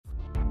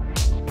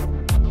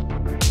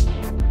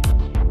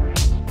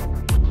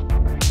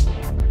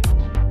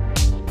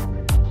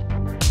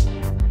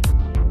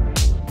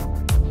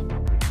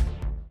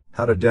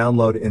How to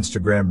download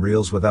Instagram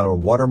Reels without a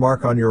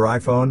watermark on your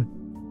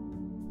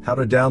iPhone? How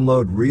to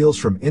download Reels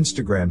from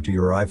Instagram to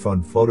your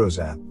iPhone Photos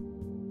app.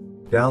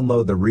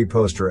 Download the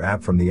Reposter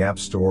app from the App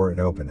Store and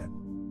open it.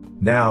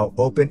 Now,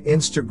 open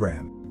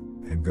Instagram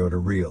and go to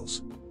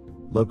Reels.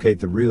 Locate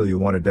the reel you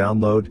want to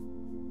download,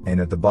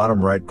 and at the bottom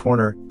right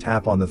corner,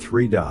 tap on the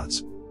three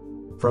dots.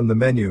 From the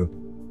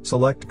menu,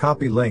 select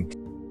Copy Link.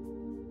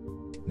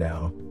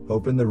 Now,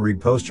 open the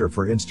Reposter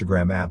for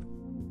Instagram app.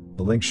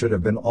 The link should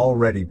have been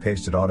already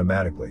pasted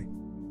automatically.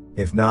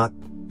 If not,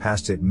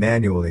 paste it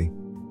manually.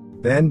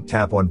 Then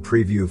tap on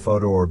Preview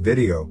Photo or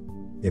Video.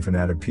 If an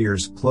ad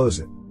appears, close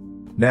it.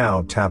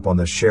 Now tap on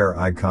the share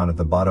icon at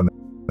the bottom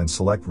and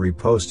select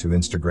Repost to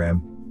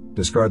Instagram.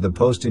 Discard the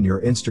post in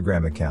your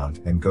Instagram account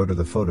and go to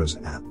the Photos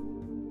app.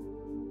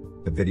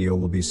 The video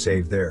will be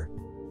saved there.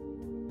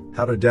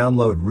 How to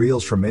download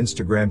Reels from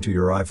Instagram to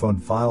your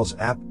iPhone Files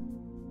app.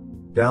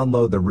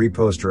 Download the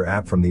Reposter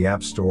app from the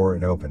App Store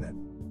and open it.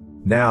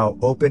 Now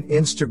open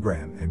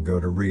Instagram and go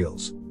to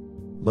Reels.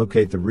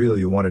 Locate the reel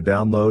you want to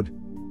download,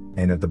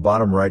 and at the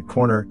bottom right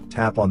corner,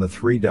 tap on the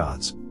three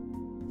dots.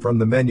 From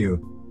the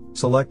menu,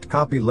 select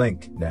Copy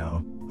Link.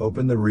 Now,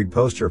 open the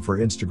Reposter for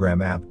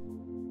Instagram app.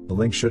 The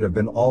link should have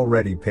been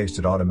already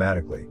pasted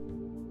automatically.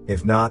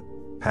 If not,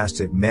 paste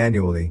it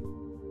manually.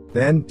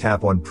 Then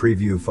tap on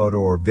Preview Photo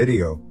or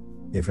Video.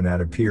 If an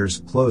ad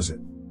appears, close it.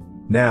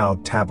 Now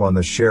tap on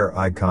the share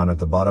icon at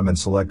the bottom and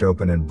select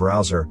Open in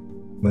Browser.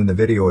 When the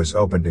video is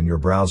opened in your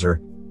browser,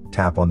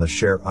 tap on the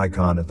share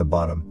icon at the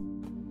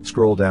bottom.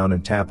 Scroll down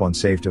and tap on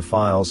Save to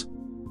Files.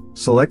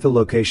 Select the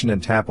location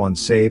and tap on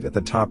Save at the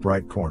top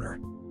right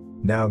corner.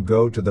 Now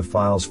go to the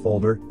Files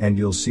folder and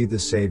you'll see the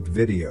saved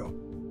video.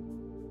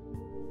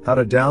 How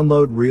to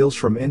download Reels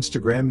from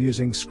Instagram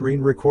using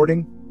screen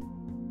recording?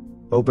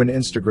 Open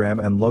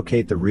Instagram and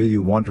locate the reel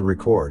you want to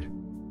record.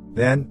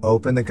 Then,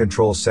 open the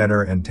Control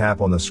Center and tap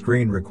on the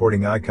screen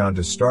recording icon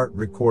to start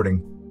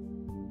recording.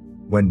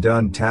 When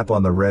done, tap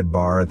on the red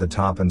bar at the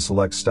top and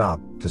select Stop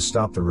to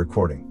stop the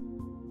recording.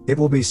 It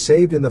will be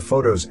saved in the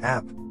Photos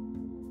app.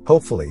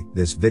 Hopefully,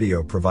 this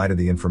video provided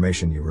the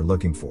information you were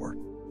looking for.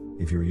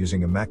 If you're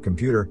using a Mac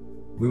computer,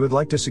 we would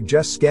like to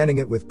suggest scanning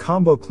it with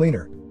Combo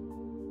Cleaner.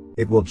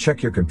 It will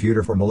check your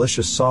computer for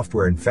malicious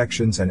software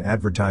infections and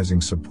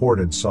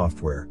advertising-supported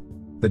software.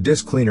 The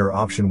Disk Cleaner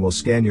option will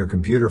scan your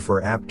computer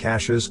for app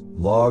caches,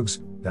 logs,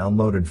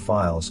 downloaded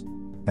files,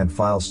 and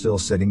files still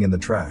sitting in the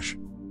trash.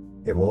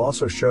 It will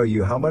also show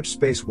you how much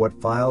space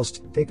what files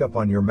take up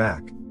on your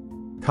Mac.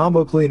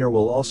 Combo Cleaner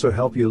will also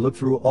help you look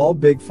through all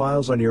big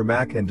files on your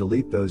Mac and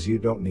delete those you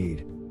don't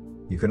need.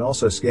 You can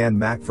also scan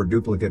Mac for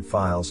duplicate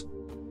files.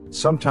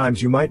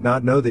 Sometimes you might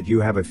not know that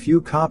you have a few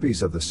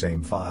copies of the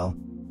same file.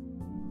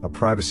 A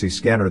privacy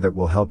scanner that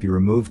will help you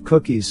remove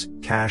cookies,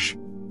 cache,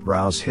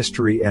 browse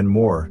history and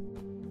more.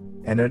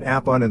 And an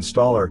app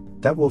uninstaller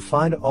that will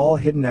find all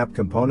hidden app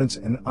components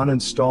and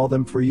uninstall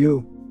them for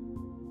you.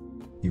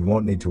 You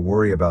won't need to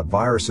worry about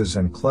viruses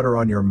and clutter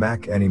on your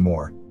Mac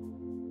anymore.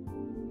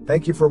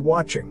 Thank you for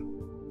watching.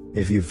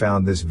 If you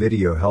found this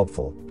video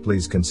helpful,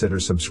 please consider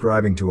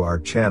subscribing to our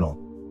channel